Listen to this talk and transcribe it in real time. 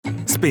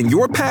Spin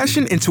your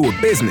passion into a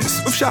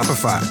business with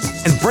Shopify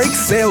and break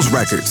sales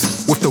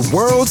records with the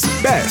world's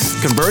best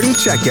converting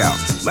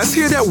checkout. Let's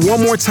hear that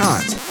one more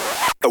time.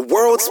 The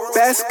world's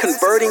best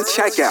converting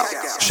checkout.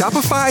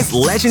 Shopify's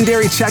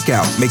legendary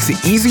checkout makes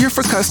it easier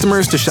for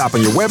customers to shop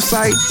on your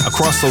website,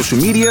 across social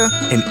media,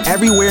 and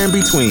everywhere in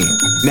between.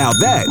 Now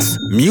that's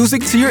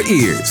music to your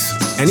ears.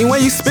 Any way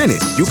you spin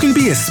it, you can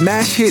be a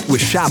smash hit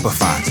with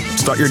Shopify.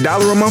 Start your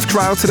 $1 a month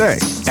trial today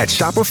at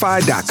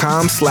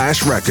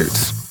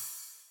shopify.com/records.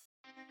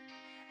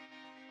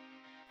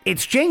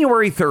 It's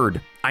January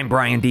 3rd. I'm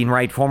Brian Dean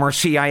Wright, former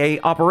CIA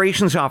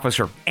operations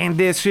officer, and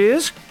this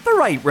is The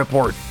Wright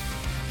Report.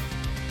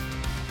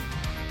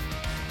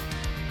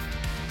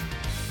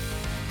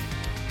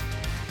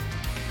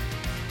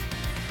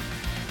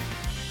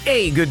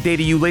 A good day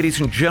to you, ladies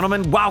and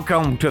gentlemen.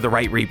 Welcome to The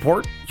Wright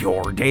Report,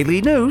 your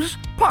daily news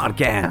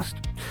podcast.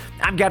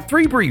 I've got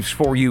 3 briefs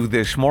for you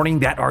this morning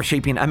that are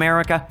shaping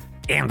America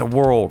and the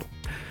world.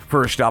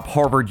 First up,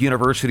 Harvard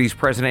University's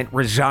president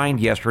resigned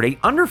yesterday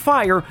under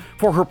fire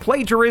for her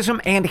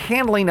plagiarism and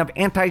handling of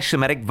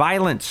anti-Semitic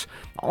violence.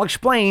 I'll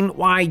explain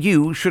why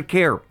you should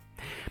care.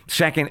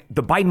 Second,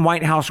 the Biden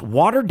White House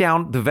watered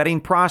down the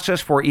vetting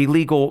process for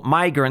illegal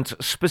migrants,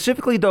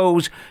 specifically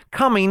those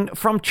coming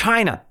from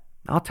China.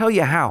 I'll tell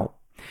you how.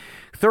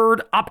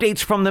 Third,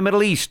 updates from the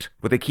Middle East,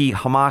 with a key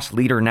Hamas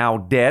leader now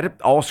dead.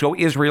 Also,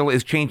 Israel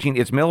is changing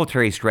its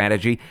military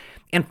strategy.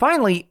 And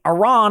finally,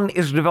 Iran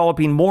is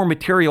developing more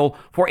material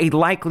for a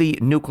likely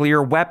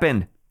nuclear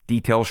weapon.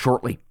 Details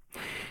shortly.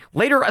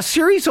 Later, a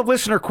series of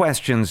listener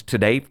questions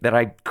today that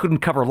I couldn't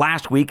cover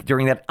last week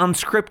during that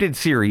unscripted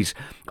series.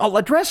 I'll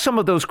address some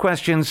of those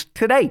questions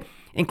today,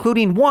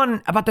 including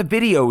one about the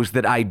videos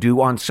that I do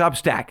on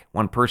Substack.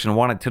 One person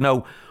wanted to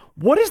know,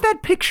 what is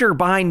that picture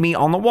behind me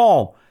on the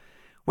wall?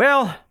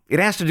 Well, it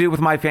has to do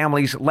with my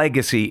family's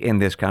legacy in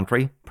this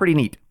country. Pretty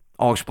neat.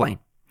 I'll explain.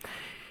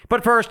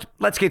 But first,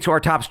 let's get to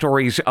our top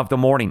stories of the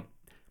morning.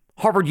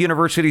 Harvard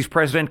University's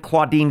president,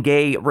 Claudine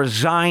Gay,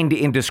 resigned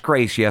in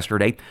disgrace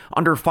yesterday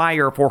under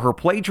fire for her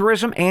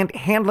plagiarism and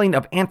handling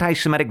of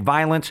anti-Semitic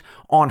violence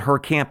on her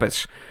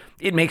campus.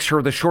 It makes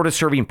her the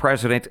shortest-serving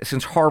president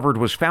since Harvard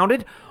was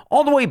founded,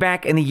 all the way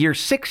back in the year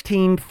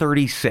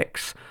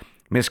 1636.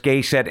 Ms.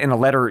 Gay said in a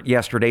letter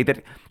yesterday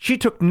that she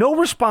took no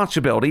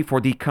responsibility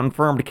for the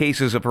confirmed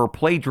cases of her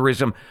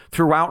plagiarism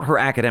throughout her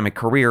academic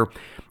career.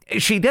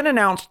 She then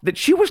announced that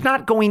she was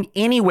not going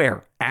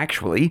anywhere,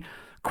 actually.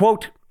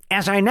 Quote,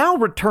 "As I now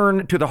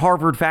return to the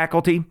Harvard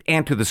faculty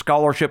and to the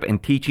scholarship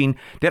and teaching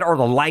that are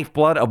the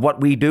lifeblood of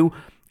what we do,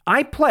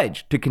 I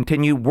pledge to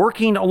continue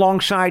working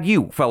alongside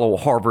you, fellow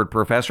Harvard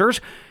professors,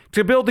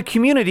 to build the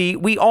community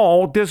we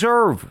all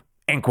deserve."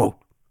 End quote.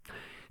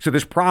 So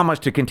this promise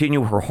to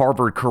continue her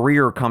Harvard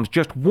career comes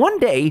just one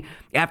day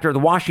after the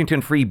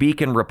Washington Free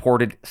Beacon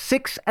reported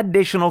 6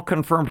 additional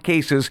confirmed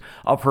cases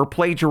of her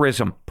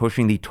plagiarism,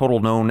 pushing the total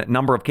known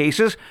number of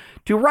cases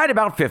to right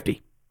about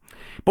 50.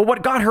 But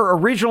what got her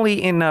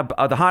originally in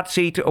the hot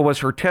seat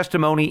was her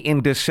testimony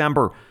in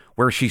December,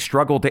 where she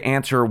struggled to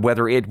answer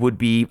whether it would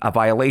be a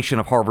violation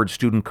of Harvard's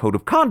student code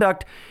of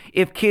conduct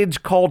if kids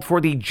called for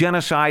the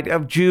genocide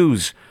of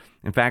Jews.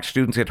 In fact,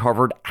 students at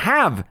Harvard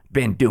have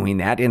been doing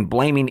that and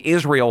blaming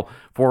Israel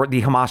for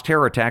the Hamas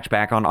terror attacks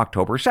back on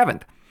October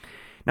 7th.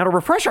 Now, to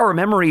refresh our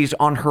memories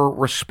on her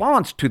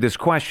response to this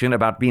question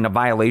about being a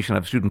violation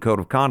of student code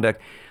of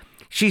conduct,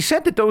 she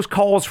said that those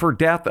calls for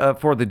death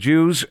for the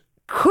Jews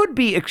could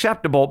be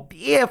acceptable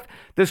if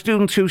the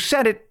students who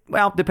said it,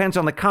 well, depends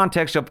on the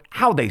context of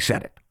how they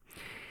said it.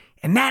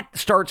 And that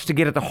starts to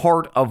get at the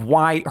heart of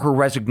why her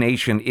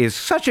resignation is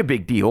such a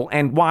big deal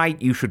and why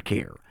you should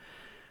care.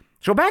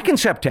 So back in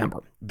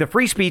September, the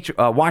free speech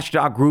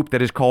watchdog group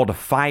that is called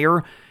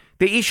FIRE,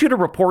 they issued a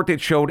report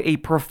that showed a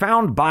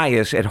profound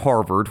bias at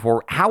Harvard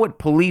for how it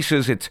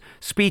polices its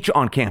speech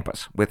on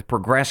campus, with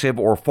progressive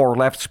or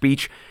far-left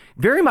speech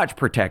very much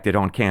protected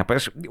on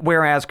campus,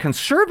 whereas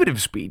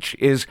conservative speech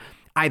is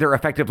either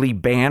effectively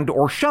banned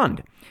or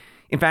shunned.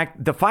 In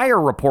fact, the FIRE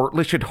report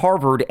listed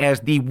Harvard as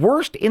the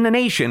worst in the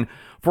nation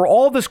for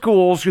all the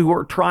schools who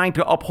are trying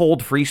to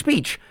uphold free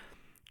speech.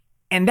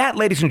 And that,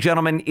 ladies and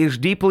gentlemen, is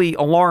deeply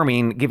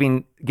alarming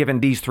given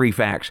these 3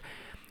 facts.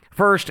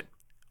 First,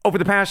 over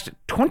the past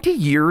 20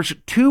 years,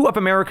 2 of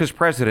America's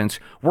presidents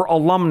were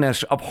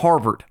alumnus of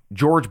Harvard,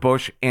 George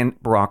Bush and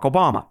Barack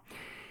Obama.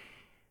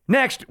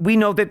 Next, we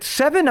know that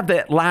 7 of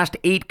the last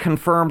 8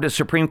 confirmed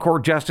Supreme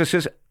Court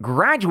justices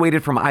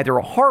graduated from either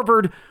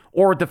Harvard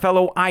or the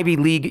fellow Ivy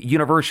League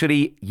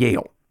university,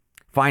 Yale.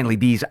 Finally,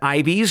 these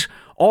Ivies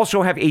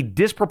also have a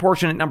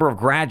disproportionate number of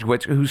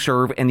graduates who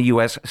serve in the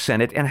U.S.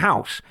 Senate and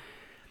House.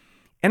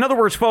 In other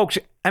words, folks,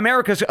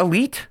 America's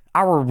elite,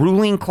 our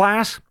ruling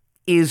class,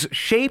 is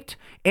shaped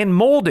and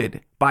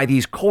molded by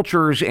these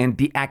cultures and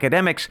the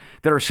academics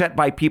that are set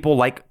by people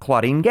like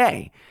Claudine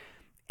Gay.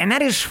 And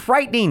that is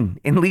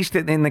frightening, at least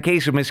in the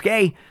case of Ms.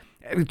 Gay,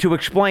 to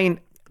explain.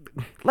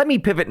 Let me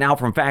pivot now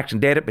from facts and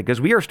data because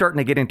we are starting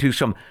to get into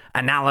some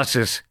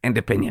analysis and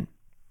opinion.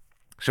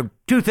 So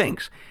 2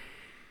 things.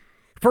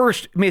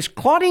 First, Miss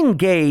Claudine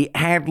Gay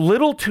had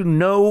little to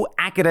no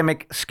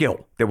academic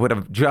skill that would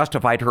have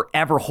justified her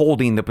ever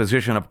holding the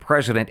position of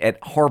president at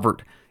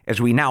Harvard.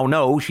 As we now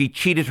know, she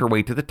cheated her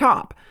way to the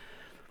top.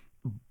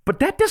 But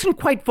that doesn't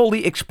quite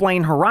fully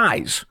explain her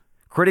rise.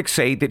 Critics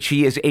say that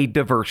she is a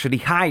diversity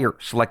hire,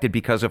 selected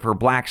because of her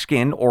black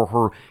skin or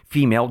her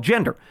female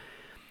gender.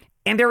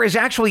 And there is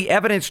actually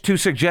evidence to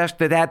suggest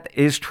that that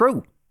is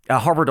true. A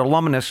Harvard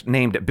alumnus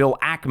named Bill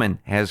Ackman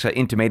has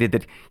intimated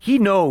that he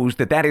knows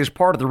that that is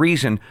part of the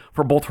reason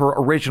for both her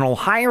original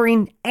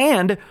hiring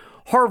and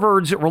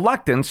Harvard's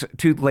reluctance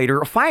to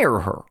later fire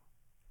her.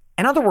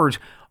 In other words,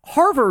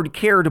 Harvard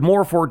cared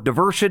more for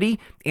diversity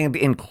and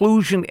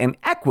inclusion and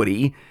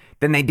equity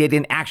than they did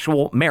in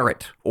actual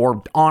merit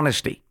or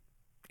honesty.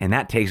 And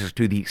that takes us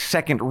to the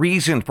second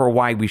reason for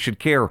why we should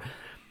care.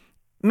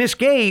 Miss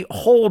Gay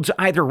holds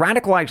either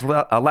radicalized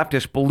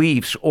leftist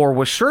beliefs or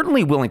was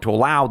certainly willing to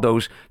allow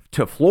those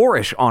to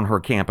flourish on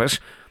her campus,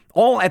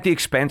 all at the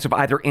expense of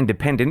either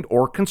independent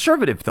or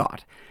conservative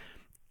thought.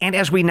 And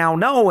as we now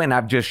know, and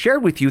I've just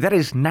shared with you, that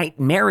is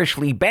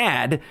nightmarishly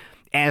bad,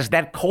 as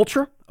that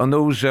culture and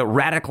those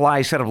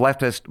radicalized set of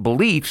leftist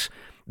beliefs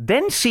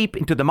then seep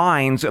into the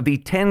minds of the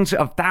tens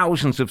of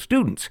thousands of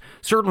students,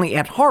 certainly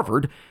at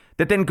Harvard,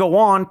 that then go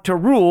on to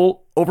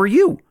rule over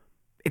you.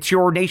 It's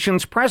your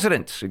nation's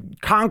presidents,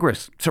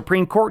 Congress,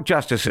 Supreme Court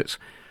justices.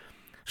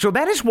 So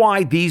that is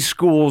why these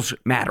schools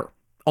matter,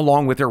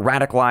 along with their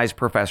radicalized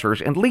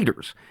professors and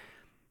leaders.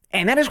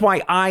 And that is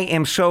why I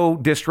am so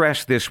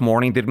distressed this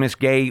morning that Miss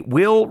Gay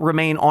will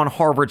remain on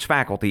Harvard's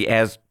faculty,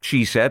 as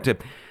she said, to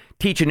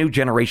teach a new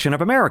generation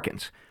of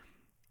Americans.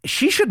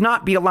 She should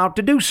not be allowed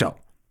to do so.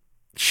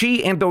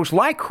 She and those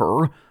like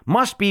her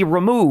must be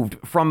removed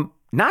from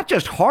not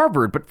just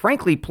Harvard, but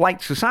frankly,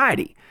 polite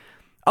society.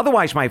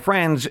 Otherwise, my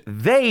friends,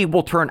 they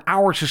will turn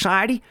our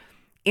society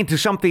into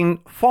something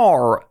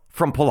far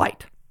from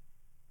polite.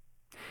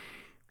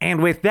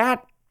 And with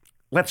that,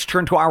 let's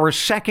turn to our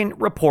second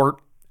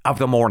report of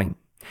the morning.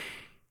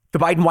 The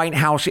Biden White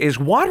House is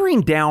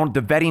watering down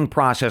the vetting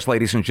process,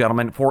 ladies and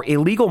gentlemen, for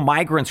illegal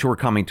migrants who are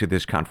coming to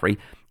this country,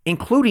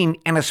 including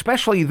and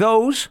especially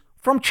those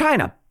from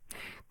China.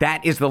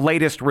 That is the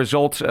latest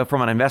results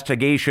from an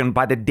investigation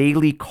by the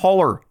Daily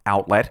Caller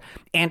outlet,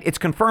 and it's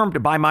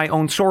confirmed by my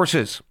own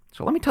sources.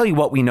 So let me tell you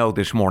what we know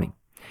this morning.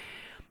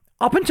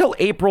 Up until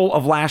April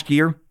of last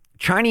year,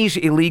 Chinese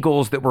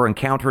illegals that were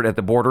encountered at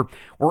the border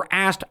were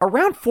asked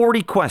around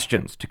 40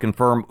 questions to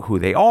confirm who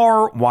they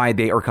are, why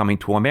they are coming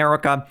to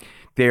America,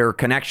 their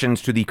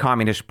connections to the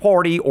Communist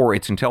Party or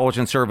its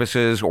intelligence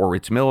services or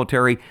its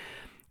military.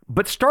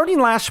 But starting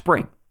last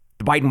spring,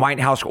 the Biden White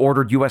House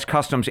ordered U.S.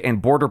 Customs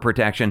and Border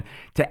Protection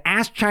to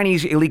ask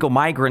Chinese illegal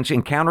migrants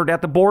encountered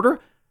at the border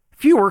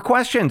fewer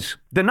questions.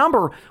 The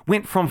number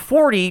went from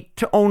 40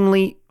 to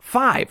only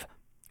 5.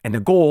 And the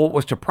goal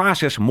was to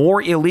process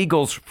more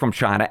illegals from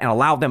China and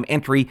allow them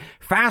entry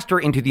faster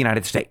into the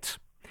United States.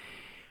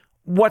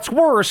 What's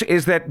worse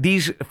is that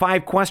these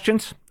 5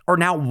 questions are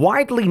now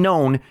widely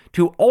known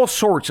to all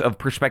sorts of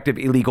prospective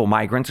illegal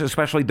migrants,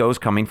 especially those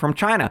coming from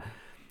China.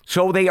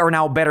 So they are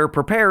now better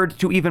prepared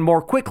to even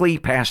more quickly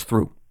pass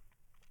through.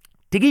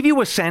 To give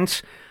you a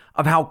sense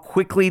of how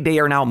quickly they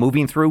are now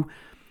moving through,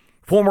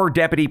 former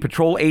deputy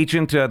patrol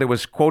agent that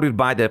was quoted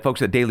by the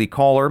folks at Daily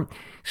Caller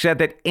said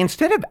that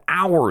instead of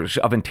hours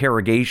of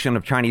interrogation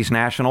of Chinese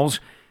nationals,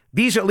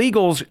 these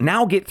illegals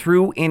now get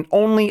through in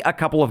only a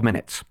couple of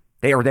minutes.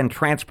 They are then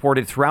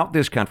transported throughout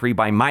this country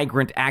by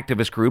migrant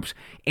activist groups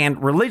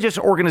and religious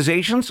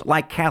organizations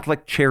like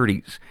Catholic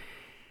Charities.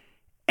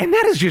 And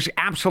that is just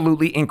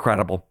absolutely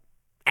incredible.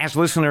 As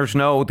listeners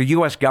know, the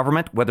U.S.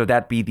 government, whether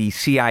that be the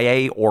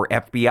CIA or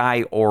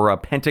FBI or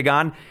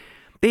Pentagon,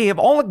 they have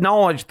all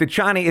acknowledged that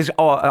China is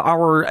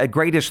our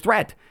greatest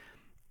threat.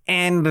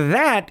 And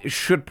that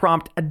should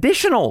prompt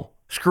additional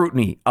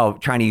scrutiny of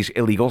Chinese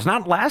illegals,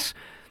 not less.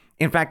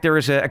 In fact, there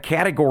is a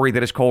category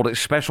that is called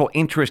Special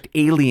Interest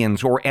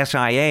Aliens, or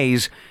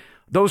SIAs.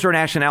 Those are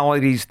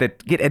nationalities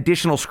that get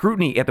additional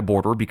scrutiny at the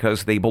border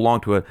because they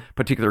belong to a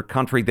particular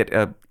country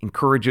that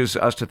encourages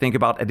us to think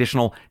about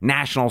additional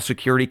national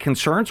security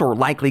concerns or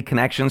likely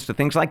connections to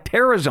things like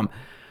terrorism.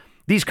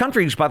 These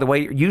countries, by the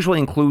way, usually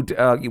include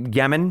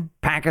Yemen,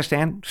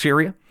 Pakistan,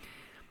 Syria,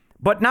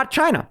 but not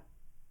China.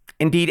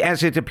 Indeed,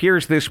 as it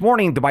appears this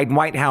morning, the Biden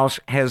White House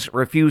has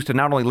refused to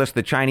not only list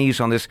the Chinese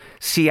on this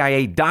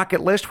CIA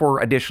docket list for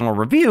additional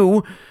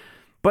review,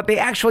 but they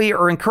actually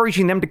are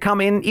encouraging them to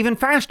come in even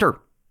faster.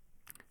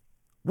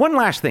 One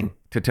last thing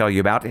to tell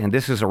you about, and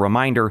this is a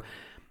reminder.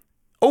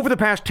 Over the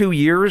past 2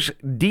 years,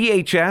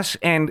 DHS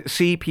and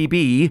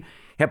CPB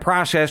have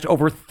processed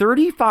over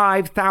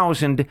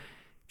 35,000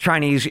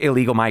 Chinese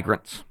illegal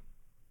migrants.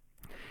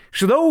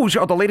 So those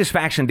are the latest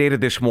facts and data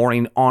this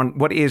morning on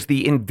what is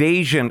the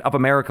invasion of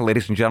America,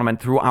 ladies and gentlemen,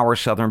 through our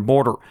southern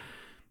border.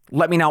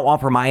 Let me now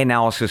offer my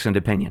analysis and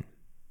opinion.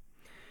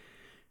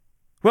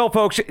 Well,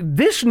 folks,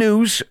 this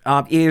news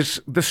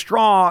is the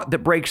straw that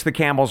breaks the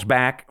camel's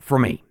back for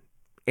me.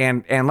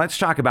 And let's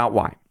talk about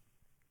why.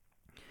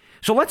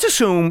 So let's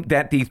assume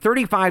that the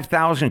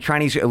 35,000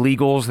 Chinese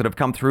illegals that have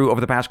come through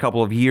over the past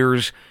couple of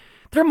years,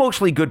 they're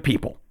mostly good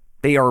people.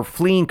 They are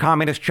fleeing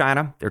communist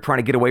China. They're trying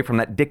to get away from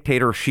that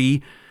dictator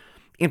Xi.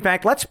 In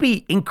fact, let's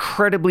be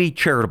incredibly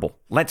charitable.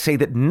 Let's say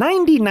that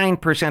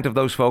 99% of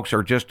those folks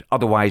are just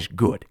otherwise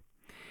good.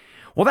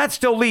 Well, that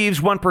still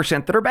leaves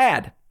 1% that are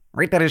bad,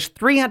 right? That is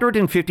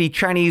 350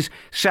 Chinese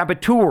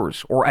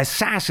saboteurs or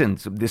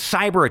assassins, the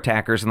cyber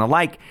attackers and the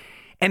like,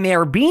 and they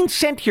are being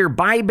sent here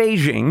by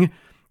Beijing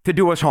to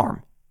do us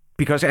harm.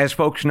 Because as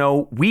folks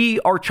know,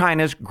 we are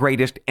China's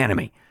greatest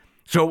enemy.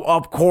 So,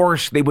 of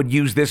course, they would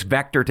use this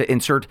vector to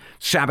insert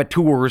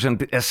saboteurs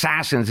and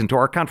assassins into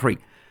our country.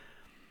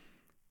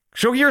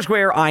 So here's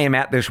where I am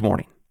at this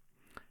morning.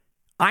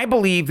 I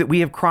believe that we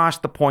have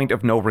crossed the point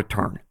of no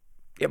return.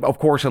 Of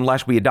course,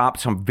 unless we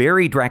adopt some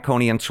very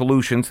draconian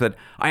solutions that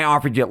I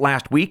offered you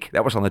last week.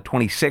 That was on the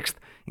 26th,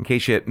 in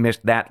case you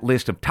missed that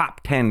list of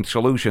top 10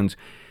 solutions.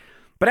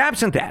 But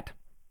absent that,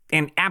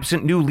 and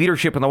absent new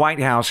leadership in the White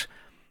House,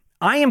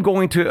 I am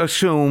going to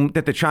assume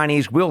that the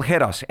Chinese will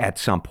hit us at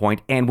some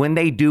point, and when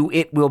they do,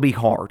 it will be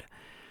hard.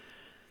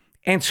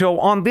 And so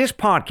on this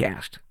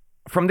podcast,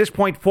 from this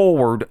point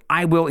forward,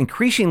 I will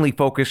increasingly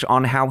focus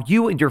on how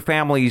you and your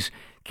families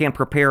can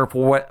prepare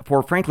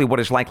for frankly, what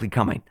is likely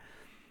coming.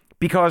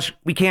 Because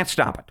we can't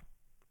stop it.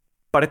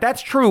 But if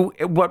that's true,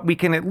 what we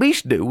can at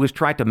least do is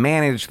try to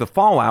manage the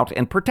fallout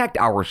and protect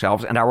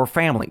ourselves and our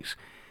families.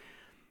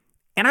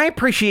 And I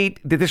appreciate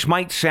that this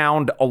might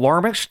sound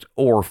alarmist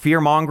or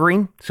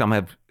fear-mongering. Some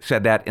have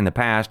said that in the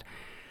past.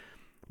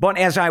 But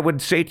as I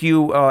would say to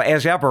you,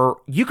 as ever,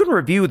 you can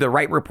review the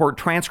Wright Report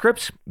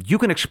transcripts. You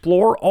can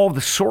explore all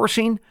the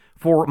sourcing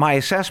for my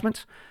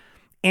assessments.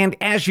 And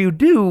as you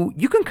do,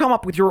 you can come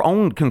up with your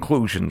own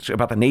conclusions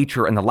about the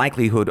nature and the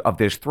likelihood of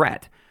this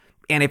threat.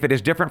 And if it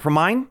is different from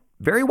mine,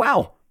 very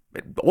well.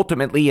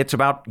 Ultimately, it's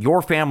about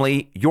your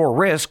family, your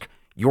risk,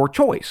 your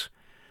choice.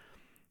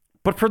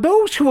 But for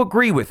those who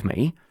agree with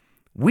me,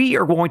 we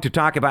are going to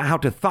talk about how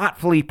to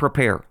thoughtfully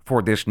prepare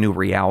for this new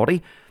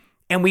reality.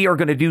 And we are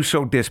going to do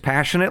so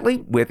dispassionately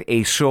with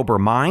a sober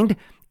mind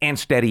and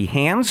steady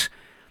hands,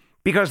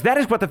 because that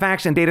is what the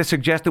facts and data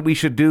suggest that we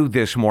should do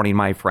this morning,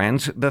 my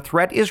friends. The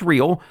threat is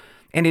real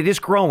and it is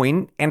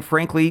growing. And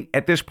frankly,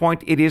 at this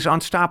point, it is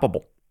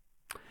unstoppable.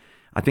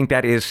 I think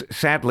that is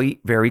sadly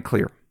very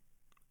clear.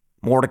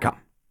 More to come.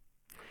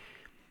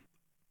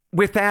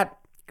 With that,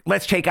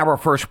 let's take our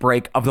first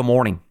break of the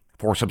morning.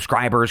 For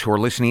subscribers who are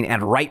listening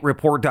at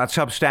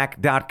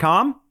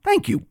wrightreport.substack.com,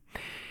 thank you.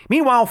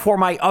 Meanwhile, for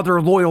my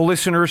other loyal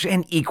listeners,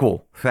 an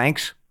equal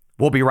thanks.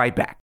 We'll be right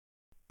back.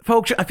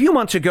 Folks, a few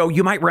months ago,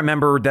 you might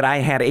remember that I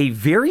had a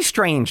very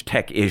strange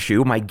tech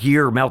issue. My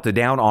gear melted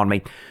down on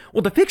me.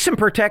 Well, to fix and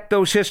protect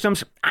those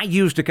systems, I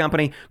used a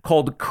company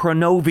called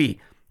Kronovi.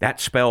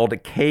 That's spelled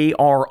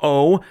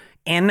Kronovi.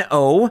 And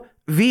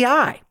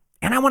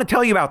I want to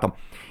tell you about them.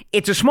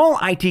 It's a small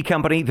IT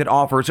company that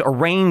offers a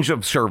range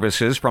of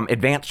services from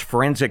advanced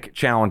forensic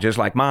challenges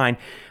like mine,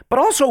 but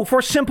also for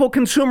simple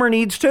consumer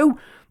needs too,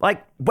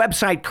 like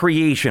website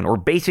creation or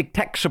basic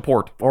tech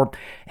support or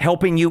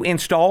helping you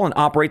install and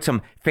operate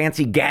some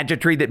fancy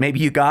gadgetry that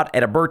maybe you got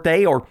at a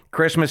birthday or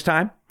Christmas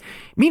time.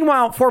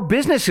 Meanwhile, for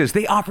businesses,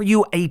 they offer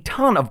you a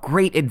ton of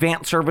great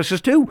advanced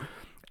services too,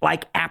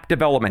 like app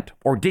development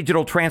or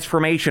digital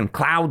transformation,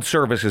 cloud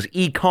services,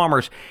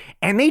 e-commerce,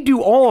 and they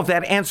do all of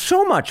that and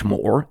so much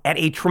more at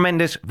a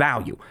tremendous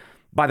value.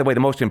 By the way, the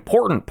most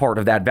important part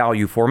of that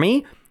value for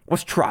me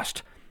was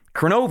trust.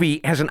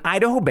 Kronovi has an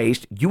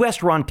Idaho-based,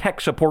 U.S.-run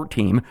tech support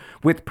team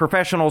with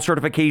professional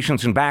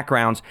certifications and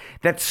backgrounds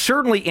that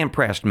certainly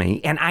impressed me,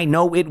 and I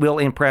know it will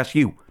impress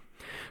you.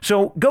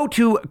 So go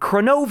to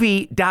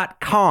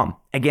kronovi.com.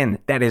 Again,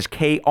 that is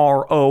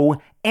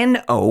Kronovi.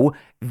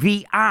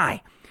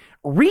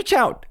 Reach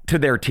out to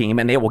their team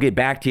and they will get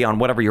back to you on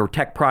whatever your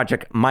tech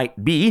project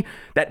might be.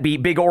 That be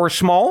big or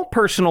small,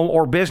 personal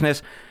or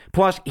business.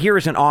 Plus,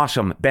 here's an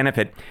awesome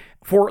benefit.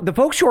 For the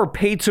folks who are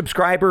paid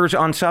subscribers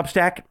on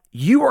Substack,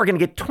 you are going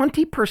to get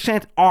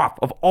 20% off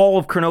of all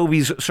of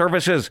Kronovi's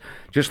services.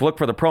 Just look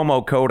for the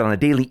promo code on the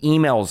daily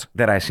emails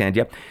that I send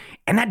you.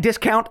 And that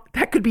discount,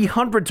 that could be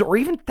hundreds or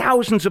even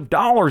thousands of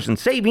dollars in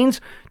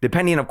savings,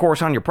 depending, of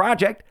course, on your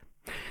project.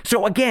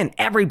 So again,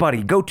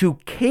 everybody go to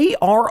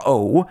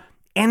Kronovi.com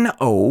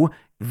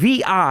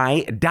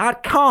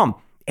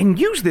and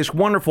use this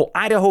wonderful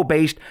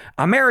Idaho-based,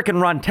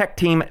 American-run tech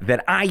team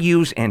that I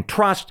use and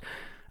trust.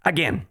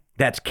 Again,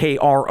 that's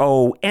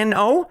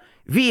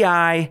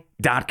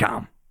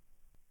Kronovi.com.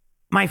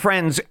 My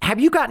friends, have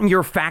you gotten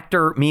your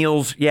Factor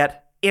meals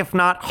yet? If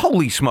not,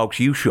 holy smokes,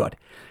 you should.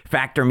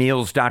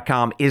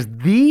 FactorMeals.com is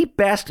the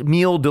best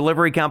meal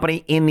delivery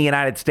company in the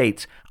United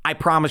States. I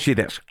promise you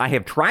this. I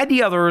have tried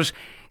the others.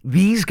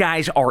 These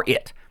guys are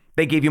it.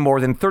 They give you more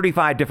than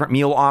 35 different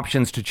meal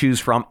options to choose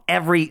from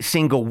every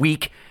single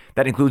week.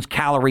 That includes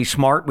Calorie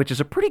Smart, which is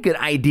a pretty good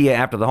idea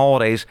after the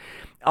holidays.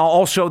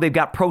 Also, they've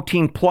got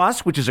Protein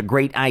Plus, which is a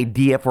great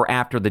idea for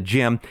after the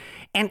gym.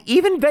 And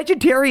even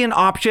vegetarian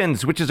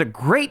options, which is a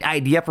great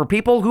idea for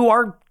people who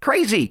are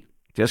crazy.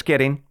 Just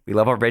kidding. We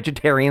love our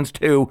vegetarians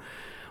too.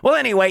 Well,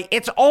 anyway,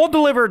 it's all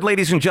delivered,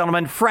 ladies and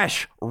gentlemen,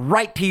 fresh,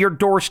 right to your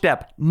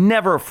doorstep,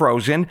 never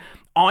frozen.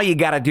 All you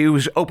got to do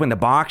is open the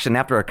box, and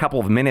after a couple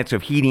of minutes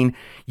of heating,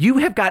 you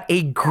have got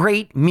a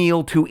great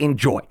meal to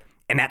enjoy.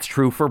 And that's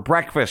true for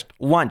breakfast,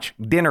 lunch,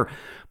 dinner.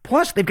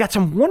 Plus, they've got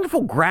some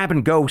wonderful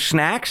grab-and-go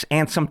snacks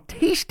and some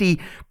tasty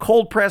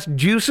cold-pressed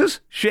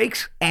juices,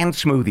 shakes, and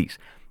smoothies.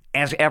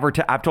 As ever,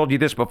 I've told you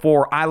this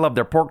before, I love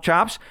their pork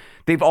chops.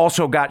 They've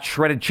also got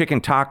shredded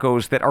chicken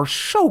tacos that are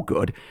so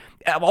good.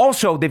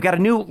 Also, they've got a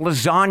new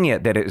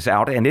lasagna that is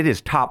out, and it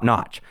is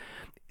top-notch.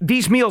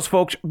 These meals,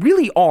 folks,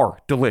 really are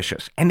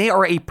delicious, and they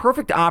are a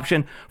perfect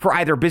option for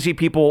either busy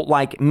people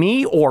like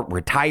me or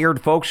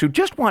retired folks who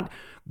just want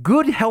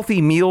good,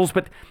 healthy meals,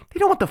 but they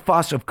don't want the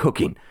fuss of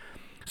cooking.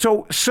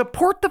 So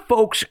support the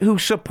folks who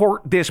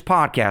support this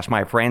podcast,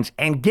 my friends,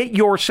 and get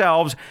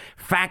yourselves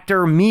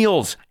Factor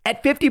meals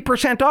at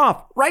 50%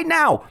 off right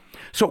now.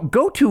 So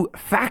go to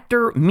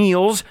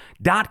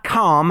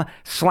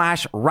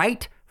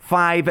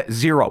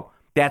factormeals.com/right50.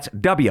 That's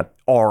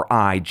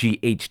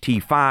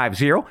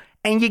WRIGHT50,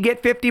 and you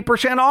get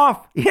 50%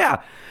 off.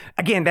 Yeah.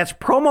 Again, that's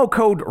promo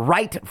code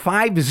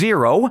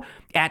RIGHT50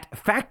 at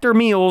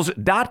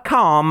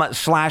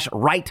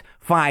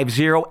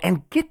factormeals.com/right50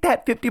 and get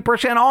that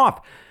 50% off.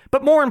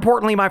 But more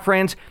importantly, my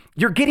friends,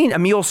 you're getting a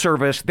meal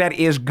service that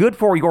is good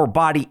for your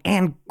body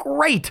and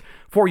great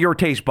for your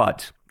taste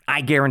buds.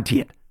 I guarantee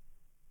it.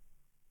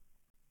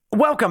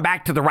 Welcome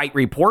back to The Right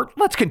Report.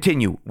 Let's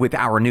continue with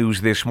our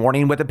news this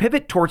morning with a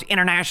pivot towards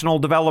international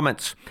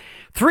developments.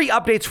 3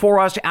 updates for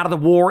us out of the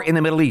war in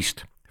the Middle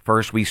East.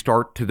 First, we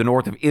start to the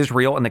north of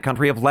Israel in the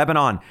country of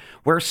Lebanon,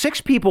 where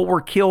 6 people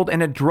were killed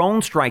in a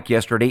drone strike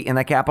yesterday in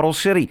the capital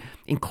city,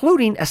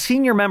 including a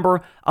senior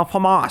member of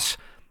Hamas.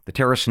 The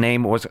terrorist's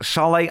name was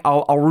Saleh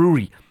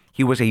al-Aruri.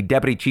 He was a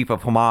deputy chief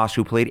of Hamas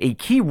who played a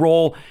key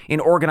role in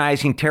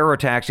organizing terror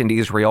attacks into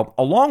Israel,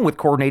 along with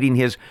coordinating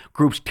his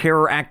group's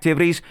terror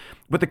activities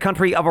with the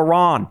country of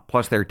Iran,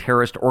 plus their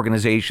terrorist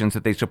organizations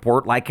that they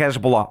support, like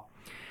Hezbollah.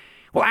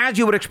 Well, as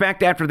you would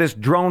expect after this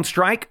drone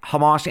strike,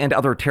 Hamas and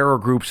other terror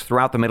groups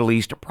throughout the Middle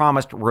East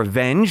promised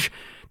revenge.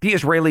 The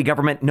Israeli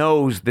government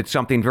knows that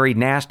something very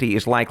nasty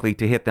is likely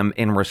to hit them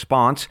in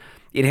response.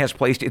 It has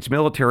placed its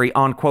military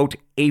on, quote,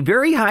 a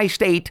very high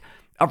state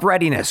of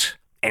readiness,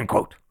 end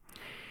quote.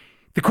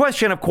 The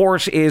question, of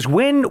course, is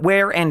when,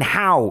 where, and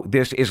how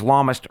this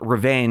Islamist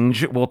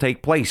revenge will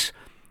take place.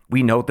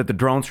 We note that the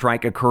drone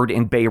strike occurred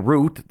in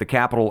Beirut, the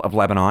capital of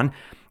Lebanon.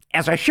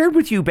 As I shared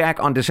with you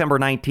back on December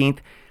 19th,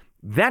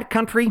 that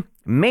country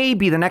may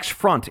be the next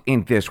front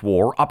in this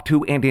war, up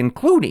to and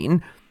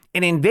including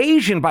an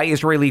invasion by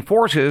Israeli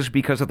forces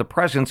because of the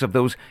presence of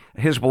those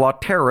Hezbollah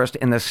terrorists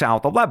in the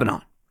south of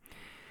Lebanon.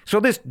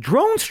 So this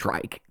drone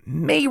strike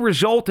may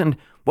result in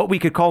what we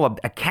could call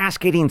a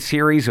cascading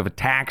series of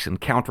attacks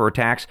and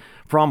counterattacks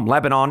from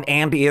Lebanon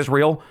and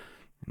Israel.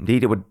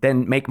 Indeed, it would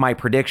then make my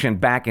prediction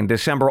back in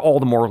December all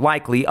the more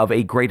likely of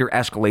a greater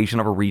escalation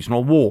of a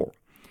regional war.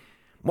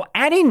 Well,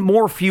 adding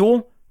more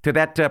fuel to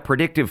that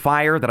predictive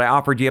fire that I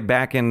offered you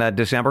back in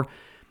December,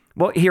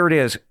 well, here it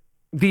is.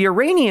 The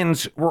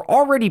Iranians were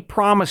already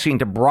promising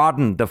to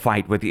broaden the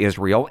fight with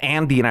Israel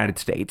and the United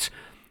States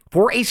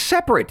for a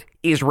separate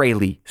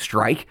Israeli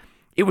strike.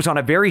 It was on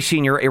a very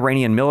senior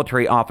Iranian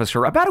military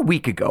officer about a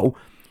week ago.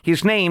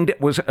 His name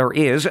was,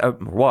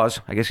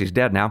 I guess he's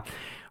dead now,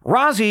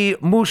 Razi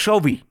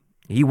Mousavi.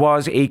 He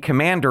was a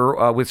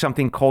commander with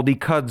something called the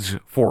Quds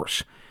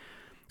Force.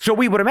 So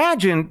we would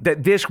imagine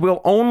that this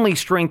will only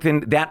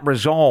strengthen that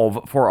resolve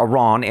for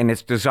Iran and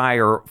its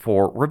desire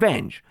for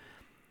revenge.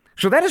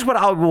 So that is what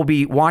I will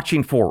be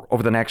watching for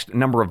over the next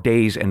number of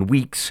days and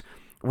weeks.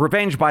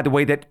 Revenge, by the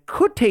way, that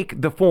could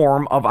take the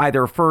form of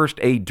either first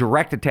a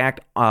direct attack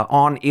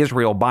on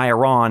Israel by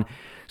Iran.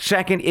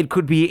 Second, it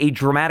could be a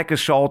dramatic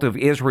assault of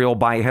Israel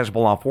by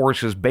Hezbollah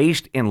forces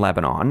based in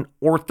Lebanon.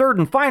 Or third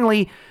and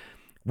finally,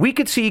 we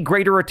could see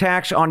greater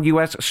attacks on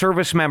U.S.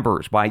 service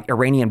members by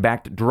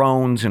Iranian-backed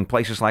drones in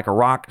places like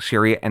Iraq,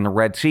 Syria, and the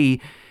Red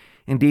Sea.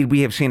 Indeed,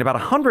 we have seen about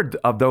 100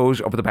 of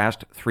those over the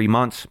past 3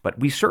 months, but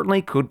we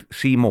certainly could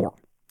see more.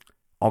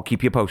 I'll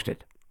keep you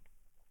posted.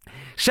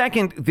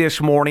 Second,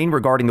 this morning,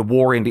 regarding the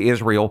war into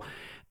Israel,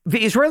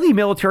 the Israeli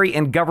military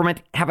and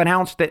government have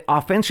announced that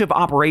offensive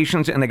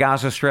operations in the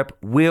Gaza Strip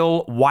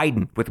will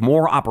widen with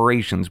more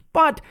operations,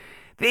 but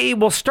they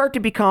will start to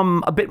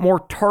become a bit more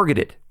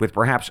targeted with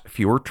perhaps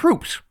fewer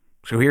troops.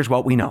 So here's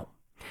what we know.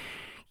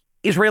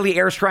 Israeli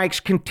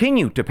airstrikes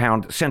continue to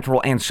pound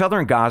central and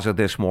southern Gaza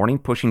this morning,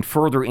 pushing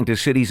further into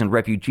cities and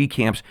refugee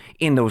camps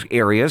in those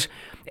areas.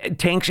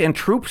 Tanks and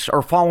troops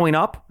are following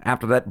up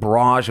after that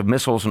barrage of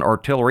missiles and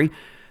artillery.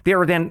 They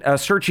are then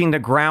searching the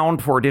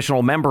ground for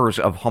additional members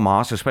of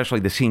Hamas, especially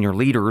the senior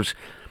leaders.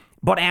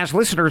 But as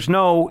listeners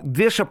know,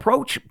 this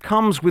approach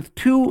comes with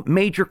 2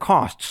 major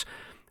costs.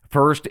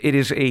 First, it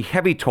is a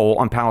heavy toll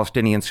on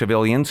Palestinian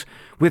civilians,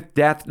 with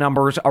death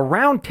numbers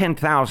around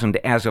 10,000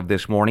 as of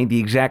this morning. The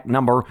exact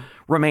number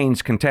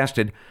remains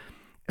contested.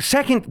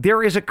 Second,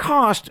 there is a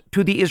cost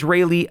to the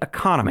Israeli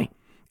economy.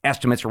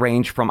 Estimates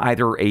range from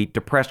either a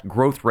depressed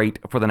growth rate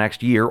for the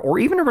next year or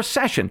even a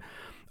recession,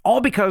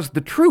 all because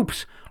the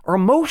troops are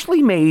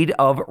mostly made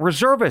of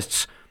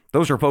reservists.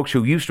 Those are folks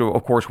who used to,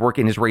 of course, work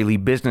in Israeli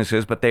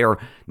businesses, but they are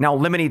now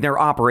limiting their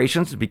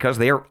operations because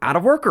they are out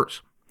of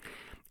workers.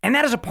 And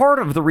that is a part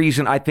of the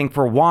reason, I think,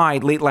 for why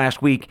late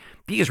last week,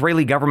 the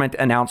Israeli government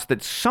announced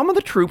that some of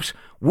the troops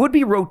would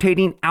be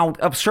rotating out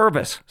of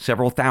service,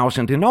 several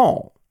thousand in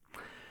all.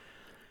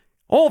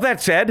 All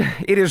that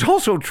said, it is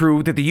also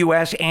true that the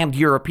U.S. and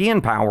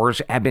European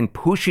powers have been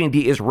pushing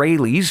the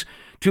Israelis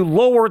to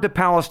lower the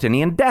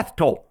Palestinian death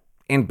toll,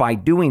 and by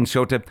doing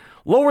so to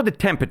lower the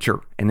temperature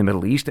in the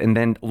Middle East and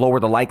then lower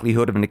the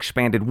likelihood of an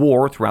expanded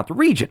war throughout the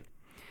region.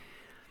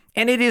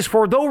 And it is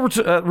for those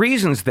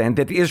reasons, then,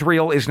 that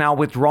Israel is now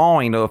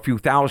withdrawing a few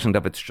thousand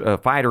of its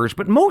fighters,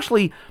 but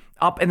mostly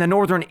up in the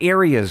northern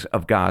areas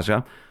of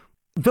Gaza.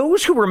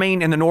 Those who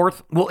remain in the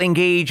north will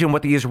engage in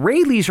what the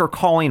Israelis are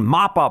calling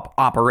mop-up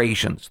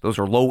operations. Those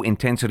are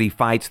low-intensity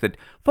fights that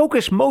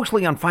focus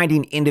mostly on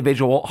finding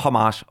individual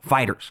Hamas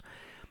fighters.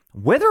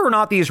 Whether or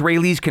not the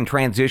Israelis can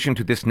transition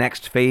to this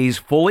next phase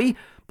fully,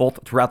 both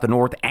throughout the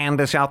north and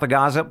the south of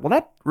Gaza, well,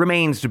 that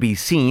remains to be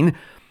seen,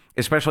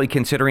 especially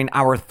considering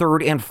our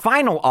third and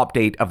final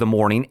update of the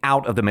morning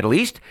out of the Middle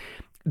East.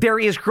 There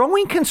is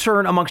growing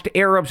concern amongst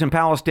Arabs and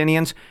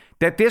Palestinians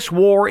that this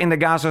war in the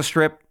Gaza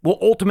Strip will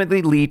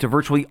ultimately lead to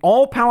virtually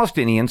all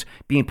Palestinians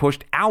being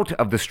pushed out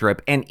of the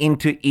Strip and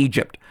into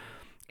Egypt.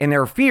 And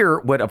their fear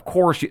would, of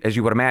course, as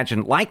you would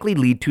imagine, likely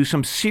lead to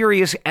some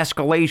serious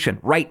escalation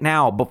right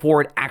now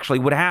before it actually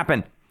would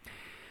happen.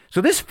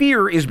 So this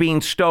fear is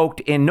being stoked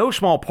in no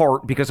small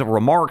part because of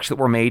remarks that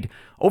were made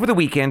over the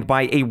weekend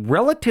by a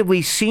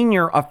relatively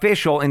senior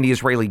official in the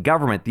Israeli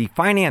government, the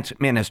finance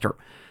minister.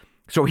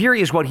 So here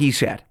is what he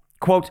said,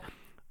 quote,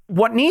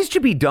 "What needs to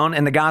be done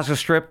in the Gaza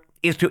Strip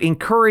is to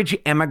encourage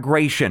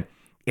immigration.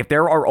 If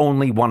there are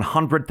only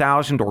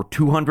 100,000 or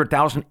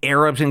 200,000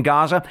 Arabs in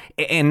Gaza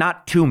and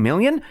not 2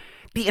 million,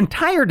 the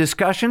entire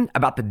discussion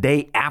about the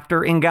day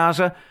after in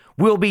Gaza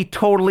will be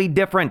totally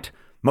different.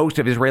 Most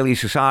of Israeli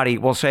society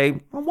will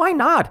say, well, why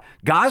not?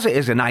 Gaza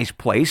is a nice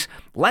place.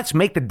 Let's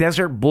make the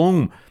desert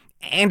bloom.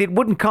 And it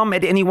wouldn't come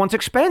at anyone's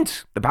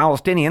expense. The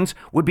Palestinians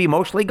would be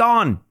mostly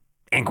gone."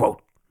 End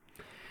quote.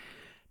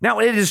 Now,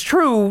 it is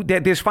true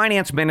that this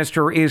finance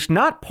minister is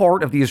not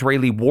part of the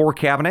Israeli war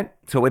cabinet,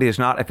 so it is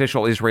not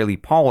official Israeli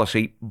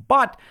policy,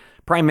 but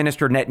Prime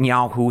Minister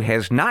Netanyahu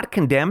has not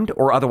condemned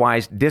or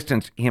otherwise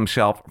distanced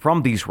himself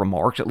from these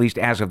remarks, at least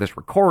as of this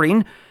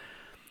recording.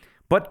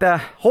 But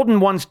holding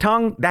one's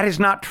tongue, that is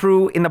not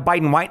true in the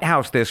Biden White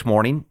House this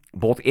morning.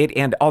 Both it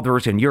and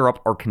others in Europe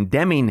are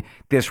condemning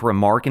this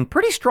remark in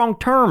pretty strong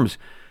terms.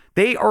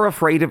 They are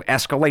afraid of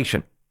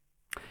escalation.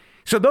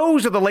 So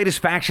those are the latest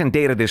facts and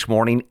data this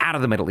morning out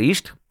of the Middle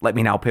East. Let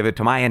me now pivot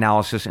to my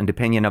analysis and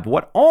opinion of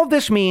what all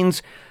this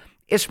means,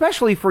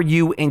 especially for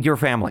you and your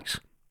families.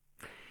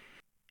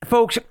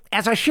 Folks,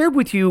 as I shared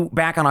with you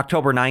back on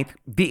October 9th,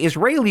 the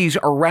Israelis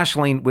are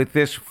wrestling with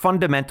this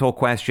fundamental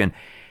question.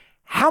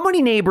 How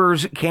many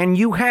neighbors can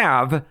you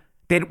have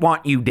that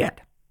want you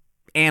dead?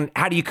 And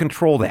how do you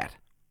control that?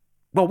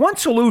 Well, one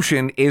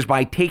solution is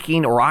by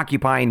taking or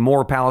occupying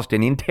more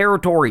Palestinian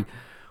territory,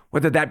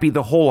 whether that be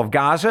the whole of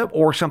Gaza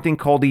or something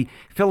called the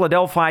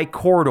Philadelphia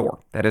Corridor.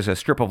 That is a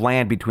strip of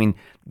land between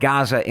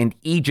Gaza and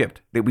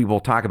Egypt that we will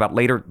talk about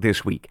later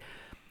this week.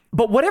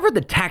 But whatever the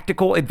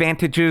tactical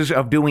advantages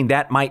of doing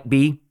that might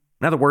be,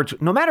 in other words,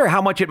 no matter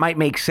how much it might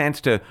make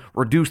sense to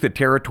reduce the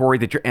territory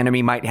that your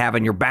enemy might have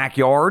in your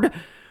backyard,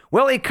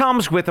 well, it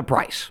comes with a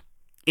price.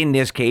 In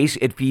this case,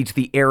 it feeds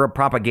the Arab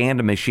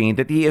propaganda machine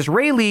that the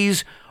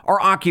Israelis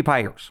are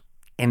occupiers.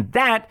 And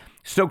that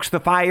stokes the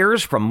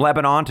fires from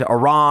Lebanon to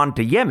Iran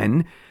to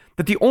Yemen,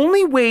 that the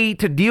only way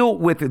to deal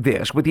with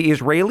this, with the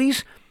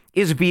Israelis,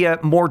 is via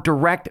more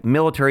direct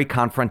military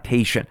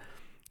confrontation.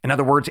 In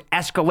other words,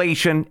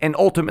 escalation and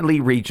ultimately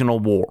regional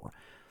war.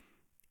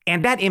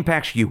 And that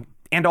impacts you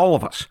and all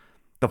of us.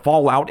 The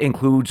fallout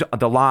includes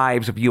the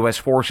lives of U.S.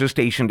 forces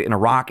stationed in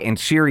Iraq and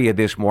Syria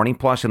this morning,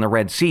 plus in the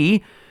Red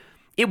Sea.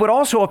 It would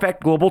also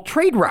affect global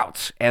trade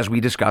routes, as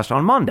we discussed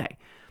on Monday.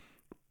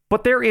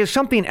 But there is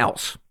something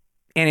else.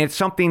 And it's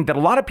something that a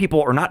lot of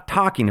people are not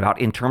talking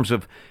about in terms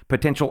of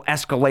potential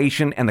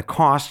escalation and the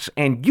costs,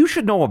 and you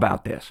should know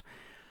about this.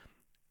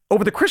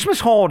 Over the Christmas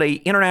holiday,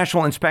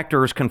 international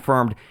inspectors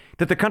confirmed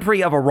that the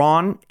country of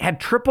Iran had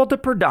tripled the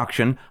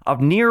production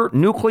of near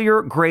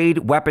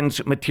nuclear-grade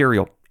weapons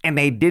material, and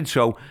they did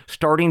so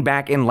starting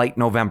back in late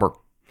November.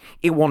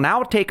 It will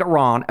now take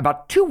Iran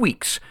about 2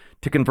 weeks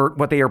to convert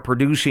what they are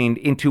producing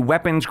into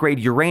weapons-grade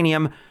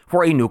uranium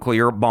for a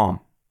nuclear bomb.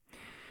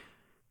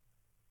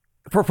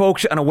 For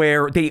folks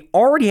unaware, they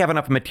already have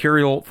enough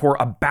material for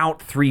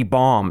about 3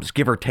 bombs,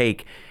 give or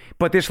take.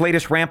 But this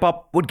latest ramp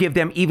up would give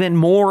them even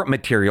more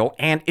material,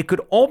 and it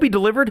could all be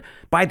delivered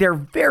by their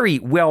very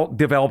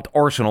well-developed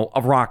arsenal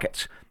of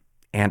rockets.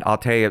 And I'll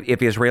tell you,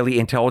 if Israeli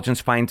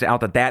intelligence finds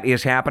out that that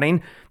is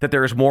happening, that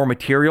there is more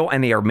material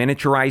and they are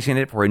miniaturizing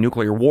it for a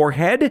nuclear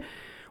warhead,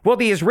 Well,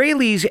 the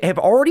Israelis have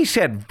already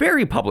said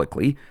very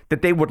publicly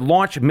that they would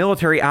launch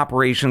military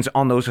operations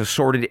on those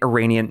assorted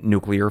Iranian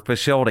nuclear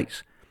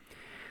facilities.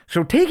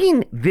 So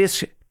taking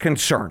this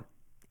concern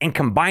and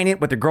combine it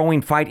with the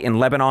growing fight in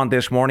Lebanon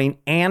this morning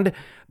and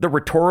the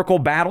rhetorical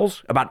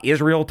battles about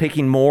Israel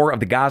taking more of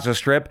the Gaza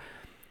Strip,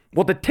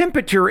 well, the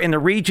temperature in the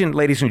region,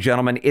 ladies and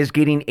gentlemen, is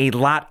getting a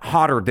lot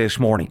hotter this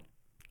morning.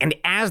 And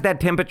as that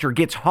temperature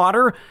gets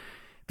hotter,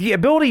 the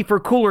ability for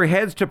cooler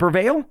heads to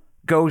prevail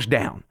goes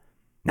down.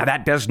 Now,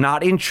 that does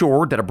not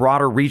ensure that a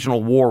broader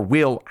regional war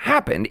will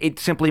happen. It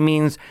simply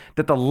means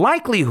that the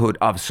likelihood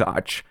of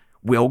such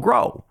will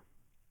grow.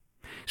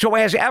 So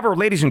as ever,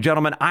 ladies and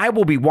gentlemen, I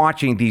will be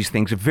watching these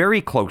things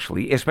very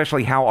closely,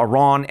 especially how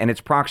Iran and its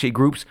proxy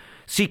groups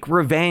seek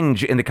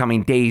revenge in the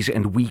coming days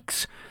and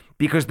weeks,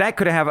 because that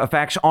could have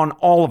effects on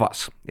all of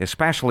us,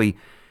 especially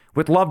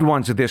with loved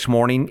ones this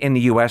morning in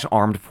the U.S.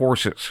 Armed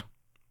Forces.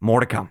 More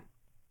to come.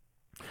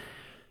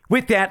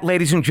 With that,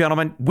 ladies and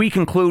gentlemen, we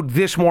conclude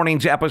this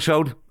morning's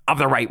episode of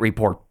The Right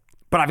Report.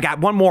 But I've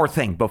got one more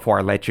thing before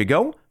I let you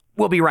go.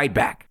 We'll be right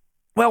back.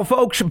 Well,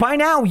 folks, by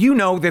now you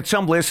know that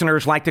some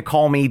listeners like to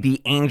call me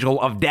the angel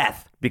of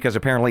death because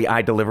apparently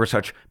I deliver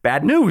such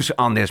bad news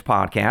on this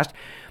podcast.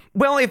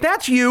 Well, if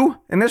that's you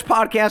and this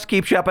podcast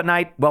keeps you up at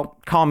night, well,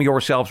 calm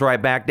yourselves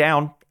right back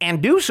down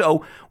and do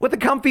so with a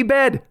comfy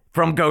bed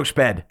from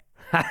GhostBed.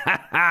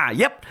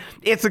 Yep,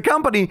 it's a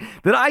company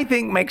that I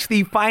think makes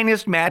the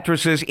finest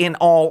mattresses in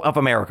all of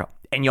America.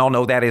 And y'all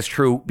know that is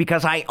true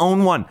because I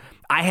own one.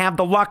 I have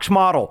the Luxe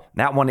model.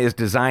 That one is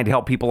designed to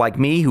help people like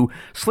me who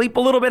sleep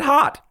a little bit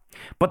hot.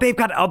 But they've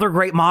got other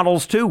great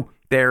models too.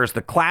 There's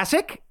the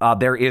Classic.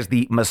 There is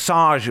the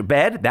Massage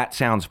bed. That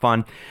sounds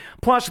fun.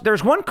 Plus,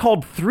 there's one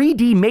called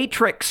 3D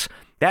Matrix.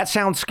 That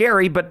sounds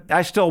scary, but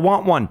I still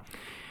want one.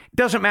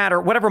 Doesn't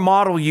matter. Whatever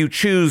model you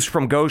choose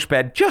from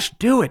GhostBed, just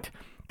do it.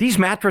 These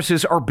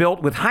mattresses are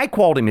built with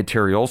high-quality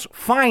materials,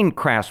 fine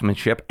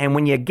craftsmanship, and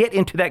when you get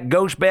into that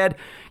ghost bed,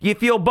 you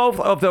feel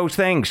both of those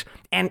things.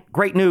 And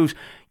great news,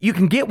 you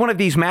can get one of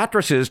these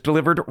mattresses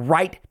delivered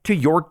right to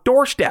your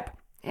doorstep.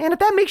 And if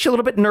that makes you a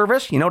little bit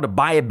nervous, to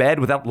buy a bed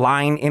without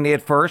lying in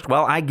it first,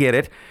 well, I get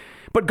it.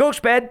 But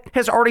GhostBed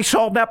has already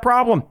solved that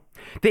problem.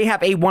 They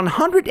have a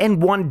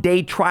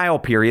 101-day trial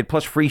period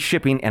plus free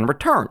shipping and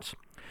returns.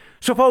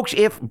 So folks,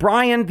 if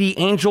Brian, the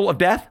angel of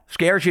death,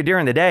 scares you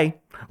during the day,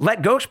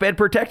 let GhostBed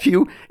protect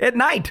you at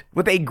night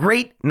with a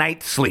great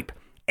night's sleep.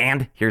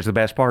 And here's the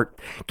best part.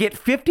 Get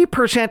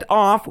 50%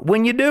 off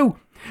when you do.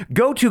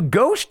 Go to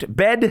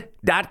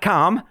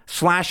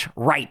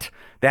ghostbed.com/right.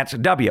 That's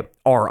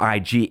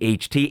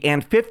WRIGHT.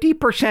 And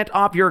 50%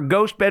 off your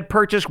GhostBed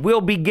purchase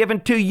will be given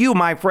to you,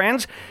 my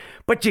friends.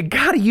 But you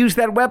got to use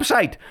that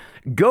website.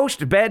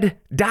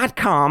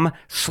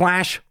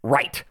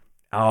 Ghostbed.com/right.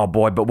 Oh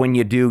boy, but when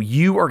you do,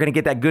 you are going to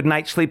get that good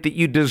night's sleep that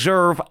you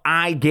deserve.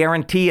 I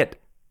guarantee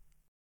it.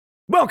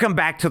 Welcome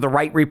back to The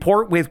Right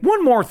Report with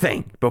one more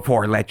thing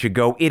before I let you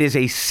go. It is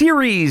a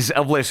series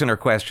of listener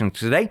questions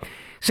today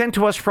sent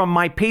to us from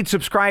my paid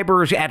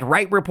subscribers at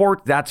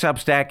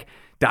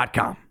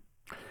rightreport.substack.com.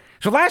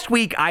 So last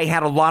week, I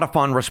had a lot of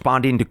fun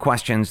responding to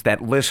questions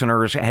that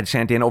listeners had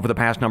sent in over the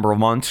past number of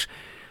months.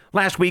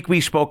 Last week,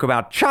 we spoke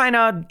about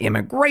China,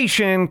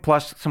 immigration,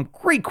 plus some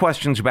great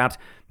questions about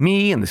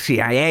me and the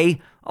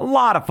CIA. A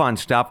lot of fun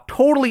stuff,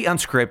 totally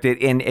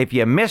unscripted. And if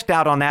you missed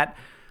out on that,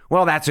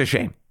 well, that's a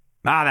shame.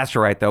 That's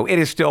all right, though. It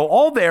is still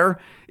all there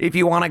if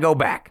you want to go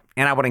back,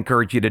 and I would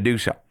encourage you to do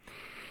so.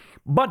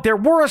 But there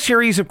were a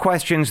series of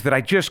questions that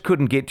I just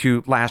couldn't get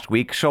to last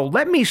week, so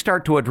let me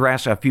start to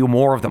address a few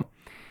more of them.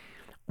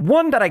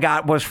 One that I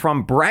got was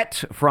from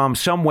Brett from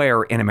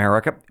somewhere in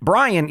America.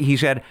 Brian, he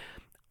said,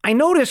 I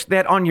noticed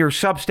that on your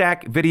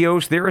Substack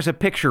videos, there is a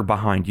picture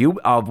behind you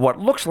of what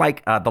looks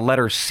like the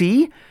letter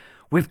C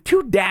with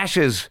 2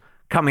 dashes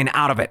coming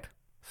out of it.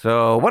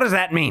 So what does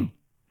that mean?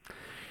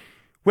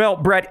 Well,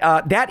 Brett,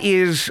 that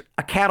is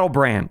a cattle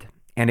brand,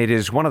 and it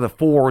is one of the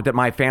 4 that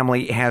my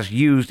family has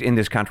used in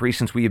this country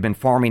since we have been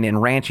farming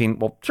and ranching,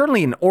 well,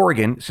 certainly in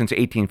Oregon since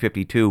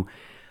 1852.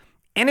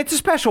 And it's a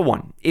special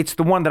one. It's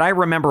the one that I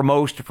remember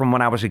most from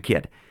when I was a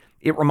kid.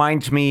 It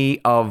reminds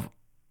me of,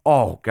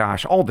 all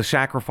the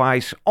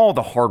sacrifice, all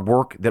the hard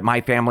work that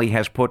my family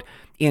has put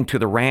into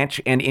the ranch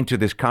and into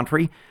this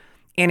country.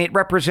 And it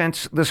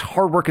represents this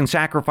hard work and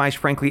sacrifice,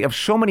 frankly, of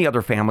so many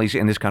other families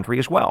in this country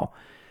as well.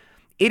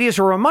 It is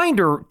a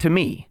reminder to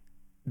me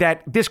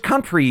that this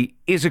country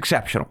is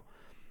exceptional.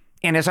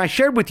 And as I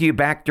shared with you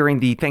back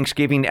during the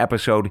Thanksgiving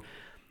episode,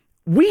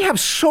 we have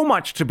so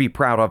much to be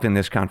proud of in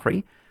this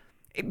country.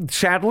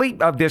 Sadly,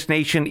 this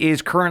nation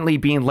is currently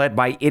being led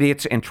by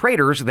idiots and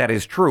traitors. That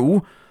is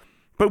true.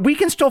 But we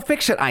can still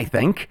fix it, I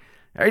think.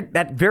 Right?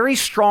 That very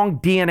strong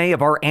DNA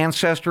of our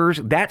ancestors,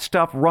 that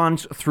stuff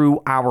runs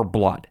through our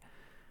blood.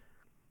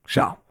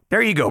 So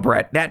there you go,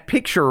 Brett. That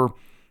picture,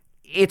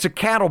 it's a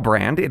cattle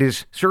brand. It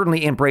is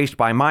certainly embraced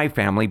by my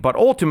family, but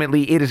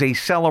ultimately it is a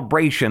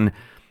celebration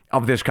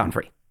of this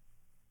country.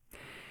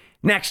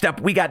 Next up,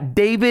 we got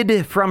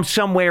David from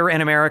somewhere in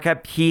America.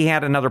 He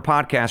had another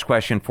podcast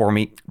question for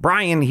me.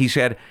 Brian, he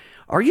said,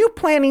 Are you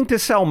planning to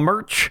sell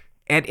merch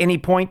at any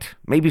point?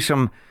 Maybe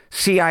some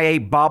CIA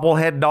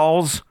bobblehead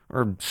dolls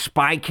or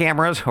spy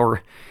cameras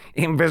or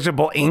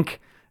invisible ink?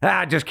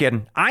 Just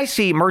kidding. I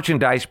see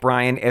merchandise,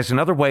 Brian, as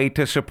another way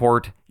to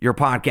support your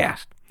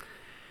podcast.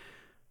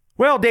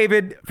 Well,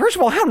 David, first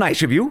of all, how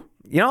nice of you.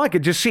 I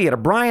could just see it, a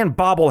Brian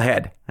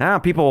bobblehead.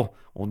 People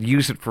will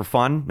use it for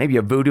fun. Maybe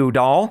a voodoo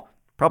doll.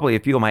 Probably a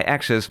few of my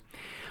exes.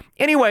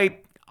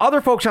 Anyway,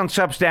 other folks on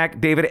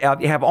Substack, David,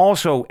 have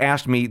also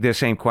asked me this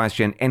same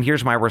question, and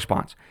here's my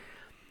response.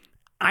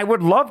 I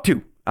would love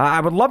to. I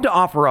would love to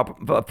offer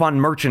up fun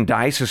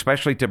merchandise,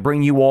 especially to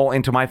bring you all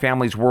into my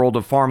family's world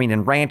of farming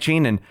and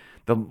ranching and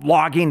the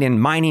logging and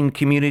mining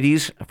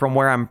communities from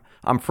where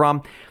I'm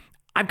from.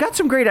 I've got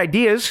some great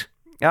ideas,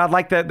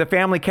 like the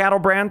family cattle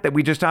brand that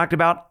we just talked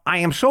about. I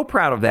am so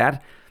proud of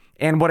that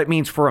and what it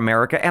means for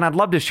America, and I'd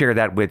love to share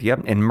that with you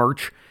in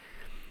merch.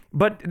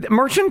 But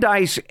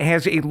merchandise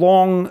has a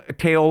long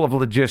tail of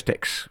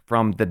logistics,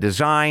 from the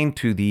design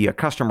to the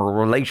customer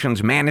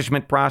relations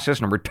management process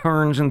and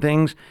returns and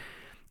things.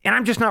 And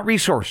I'm just not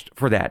resourced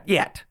for that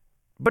yet.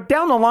 But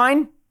down the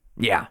line,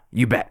 yeah,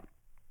 you bet.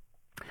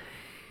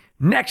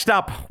 Next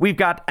up, we've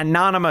got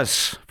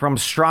Anonymous from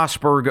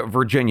Strasburg,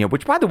 Virginia,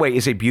 which, by the way,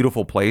 is a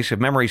beautiful place. If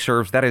memory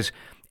serves, that is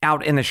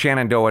out in the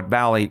Shenandoah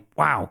Valley.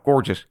 Wow,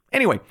 gorgeous.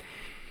 Anyway,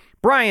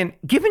 Brian,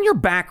 given your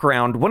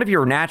background, one of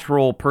your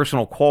natural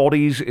personal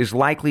qualities is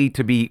likely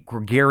to be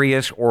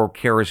gregarious or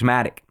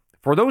charismatic.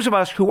 For those of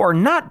us who are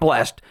not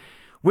blessed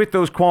with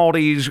those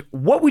qualities,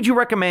 what would you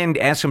recommend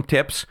as some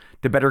tips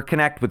to better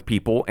connect with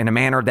people in a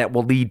manner that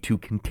will lead to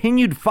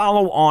continued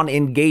follow-on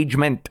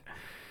engagement?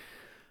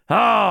 Oh,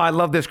 I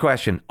love this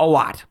question a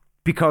lot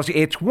because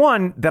it's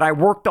one that I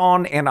worked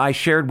on and I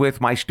shared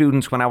with my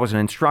students when I was an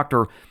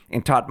instructor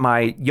and taught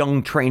my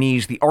young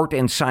trainees the art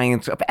and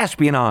science of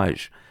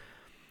espionage.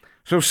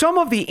 So some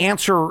of the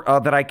answer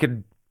that I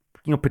could,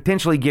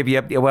 potentially give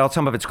you, well,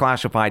 some of it's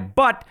classified,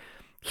 but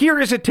here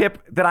is a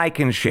tip that I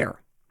can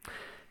share.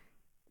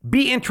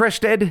 Be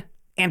interested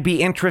and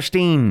be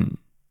interesting.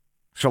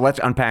 So let's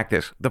unpack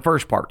this. The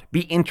first part,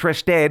 be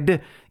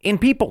interested in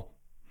people.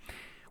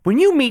 When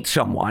you meet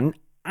someone,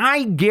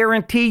 I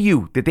guarantee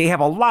you that they have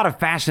a lot of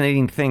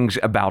fascinating things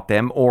about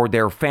them or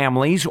their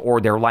families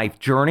or their life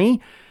journey.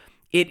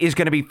 It is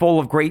going to be full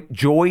of great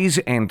joys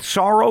and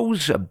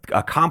sorrows,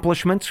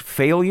 accomplishments,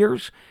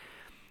 failures.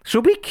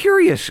 So be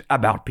curious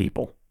about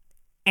people.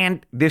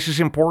 And this is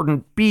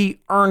important.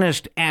 Be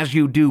earnest as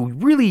you do.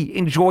 Really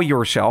enjoy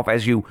yourself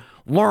as you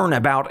learn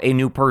about a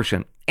new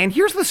person. And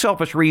here's the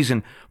selfish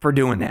reason for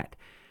doing that.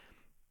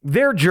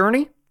 Their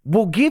journey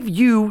will give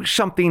you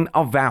something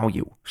of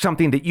value,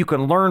 something that you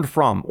can learn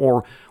from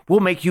or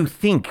will make you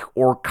think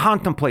or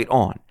contemplate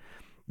on.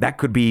 That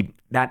could be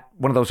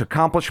one of those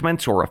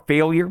accomplishments or a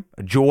failure,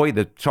 a joy,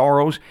 the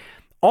sorrows.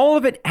 All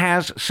of it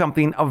has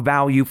something of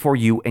value for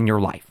you in your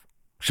life.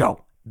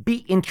 So be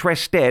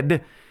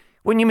interested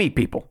when you meet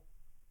people.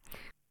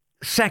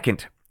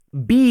 Second,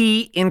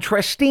 be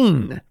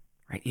interesting.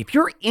 Right? If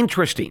you're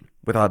interesting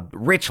with a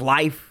rich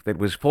life that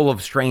was full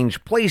of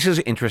strange places,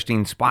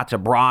 interesting spots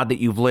abroad that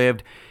you've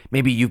lived,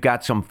 maybe you've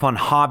got some fun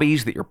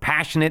hobbies that you're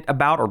passionate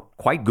about or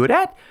quite good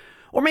at,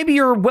 or maybe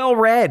you're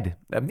well-read,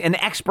 an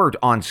expert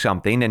on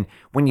something, and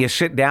when you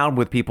sit down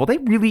with people, they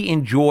really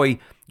enjoy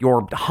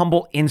your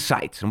humble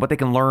insights and what they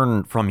can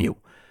learn from you.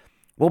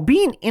 Well,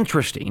 being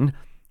interesting,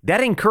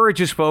 that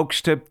encourages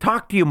folks to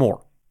talk to you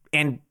more,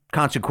 and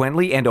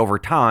consequently, and over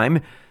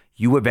time,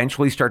 you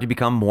eventually start to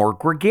become more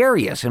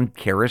gregarious and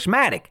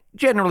charismatic,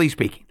 generally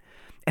speaking.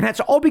 And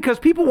that's all because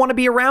people want to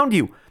be around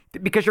you,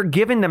 because you're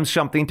giving them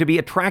something to be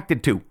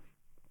attracted to.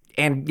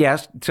 And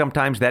yes,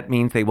 sometimes that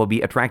means they will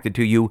be attracted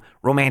to you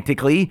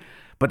romantically,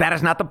 but that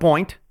is not the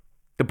point.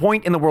 The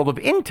point in the world of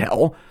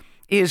intel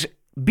is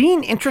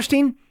being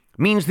interesting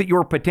means that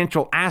your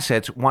potential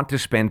assets want to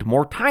spend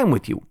more time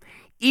with you,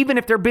 even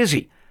if they're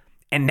busy.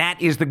 And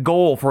that is the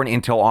goal for an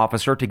intel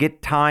officer, to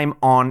get time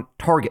on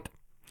target.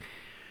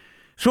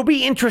 So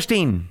be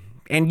interesting,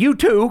 and you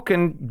too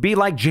can be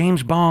like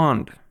James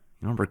Bond,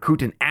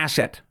 recruit an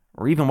asset,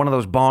 or even one of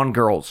those Bond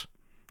girls.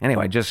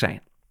 Anyway, just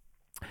saying.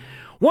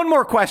 One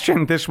more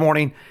question this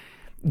morning.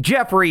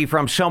 Jeffrey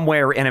from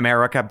somewhere in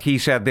America, he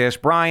said this: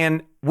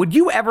 Brian, would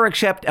you ever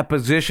accept a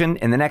position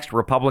in the next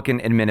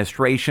Republican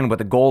administration with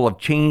the goal of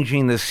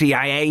changing the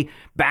CIA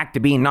back to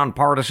being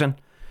nonpartisan?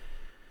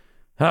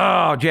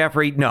 Oh,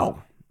 Jeffrey,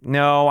 no.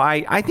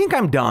 I think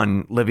I'm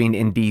done living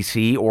in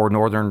D.C. or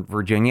Northern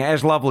Virginia,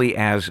 as lovely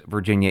as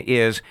Virginia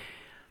is.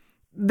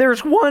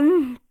 There's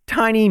one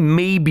tiny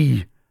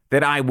maybe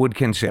that I would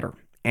consider.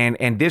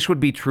 And this would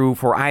be true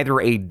for either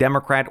a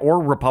Democrat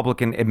or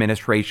Republican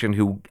administration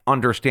who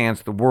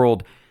understands the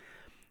world.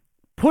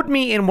 Put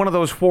me in one of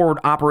those forward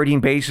operating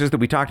bases that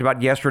we talked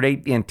about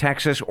yesterday in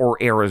Texas or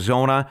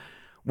Arizona,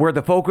 where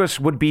the focus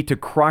would be to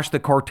crush the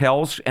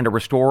cartels and to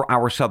restore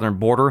our southern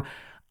border.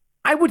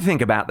 I would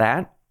think about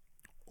that.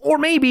 Or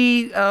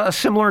maybe a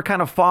similar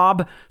kind of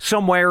fob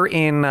somewhere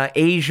in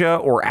Asia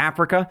or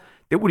Africa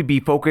that would be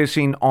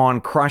focusing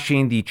on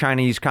crushing the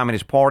Chinese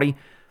Communist Party.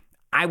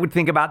 I would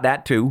think about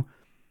that too.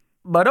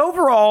 But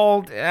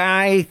overall,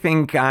 I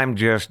think I'm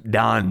just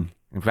done.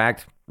 In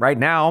fact, right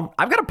now,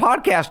 I've got a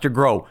podcast to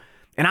grow,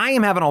 and I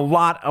am having a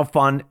lot of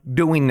fun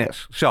doing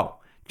this. So,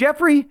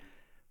 Jeffrey,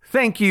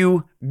 thank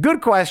you.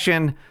 Good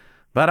question,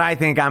 but I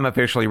think I'm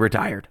officially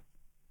retired.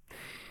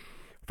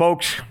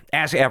 Folks,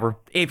 as ever,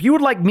 if you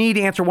would like me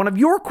to answer one of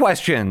your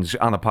questions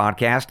on the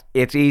podcast,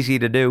 it's easy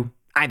to do.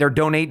 Either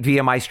donate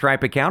via my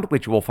Stripe account,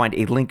 which you will find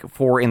a link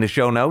for in the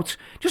show notes.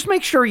 Just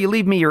make sure you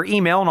leave me your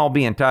email and I'll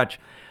be in touch.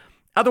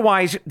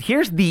 Otherwise,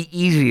 here's the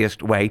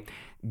easiest way.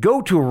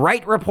 Go to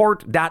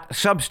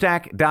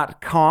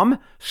writereport.substack.com,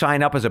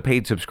 sign up as a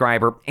paid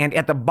subscriber, and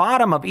at the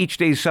bottom of each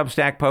day's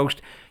Substack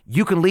post,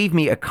 you can leave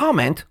me a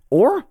comment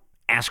or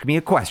ask me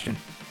a question.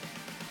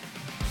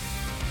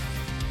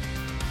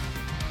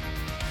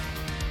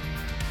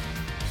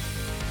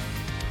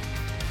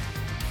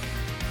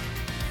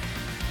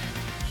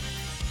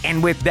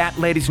 And with that,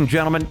 ladies and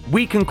gentlemen,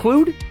 we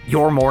conclude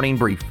your morning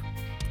brief.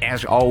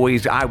 As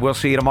always, I will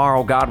see you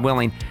tomorrow, God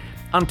willing.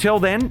 Until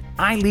then,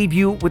 I leave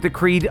you with the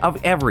creed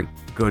of every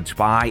good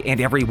spy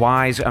and every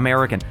wise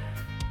American.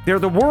 They're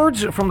the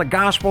words from the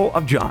Gospel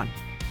of John,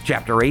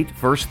 chapter 8,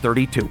 verse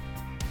 32.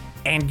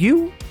 And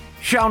you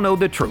shall know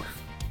the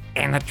truth,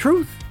 and the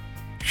truth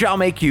shall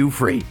make you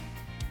free.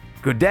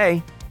 Good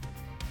day.